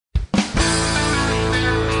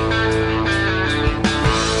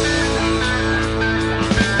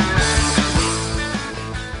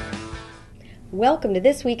Welcome to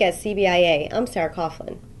This Week at CBIA. I'm Sarah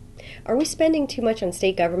Coughlin. Are we spending too much on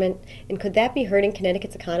state government, and could that be hurting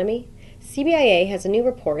Connecticut's economy? CBIA has a new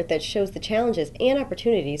report that shows the challenges and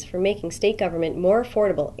opportunities for making state government more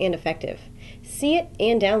affordable and effective. See it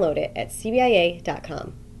and download it at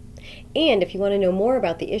CBIA.com. And if you want to know more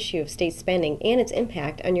about the issue of state spending and its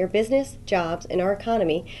impact on your business, jobs, and our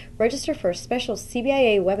economy, register for a special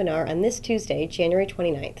CBIA webinar on this Tuesday, January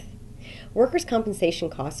 29th. Workers' compensation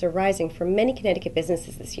costs are rising for many Connecticut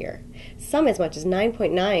businesses this year, some as much as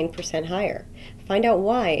 9.9% higher. Find out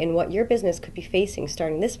why and what your business could be facing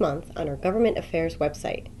starting this month on our Government Affairs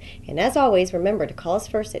website. And as always, remember to call us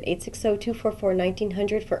first at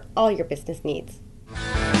 860-244-1900 for all your business needs.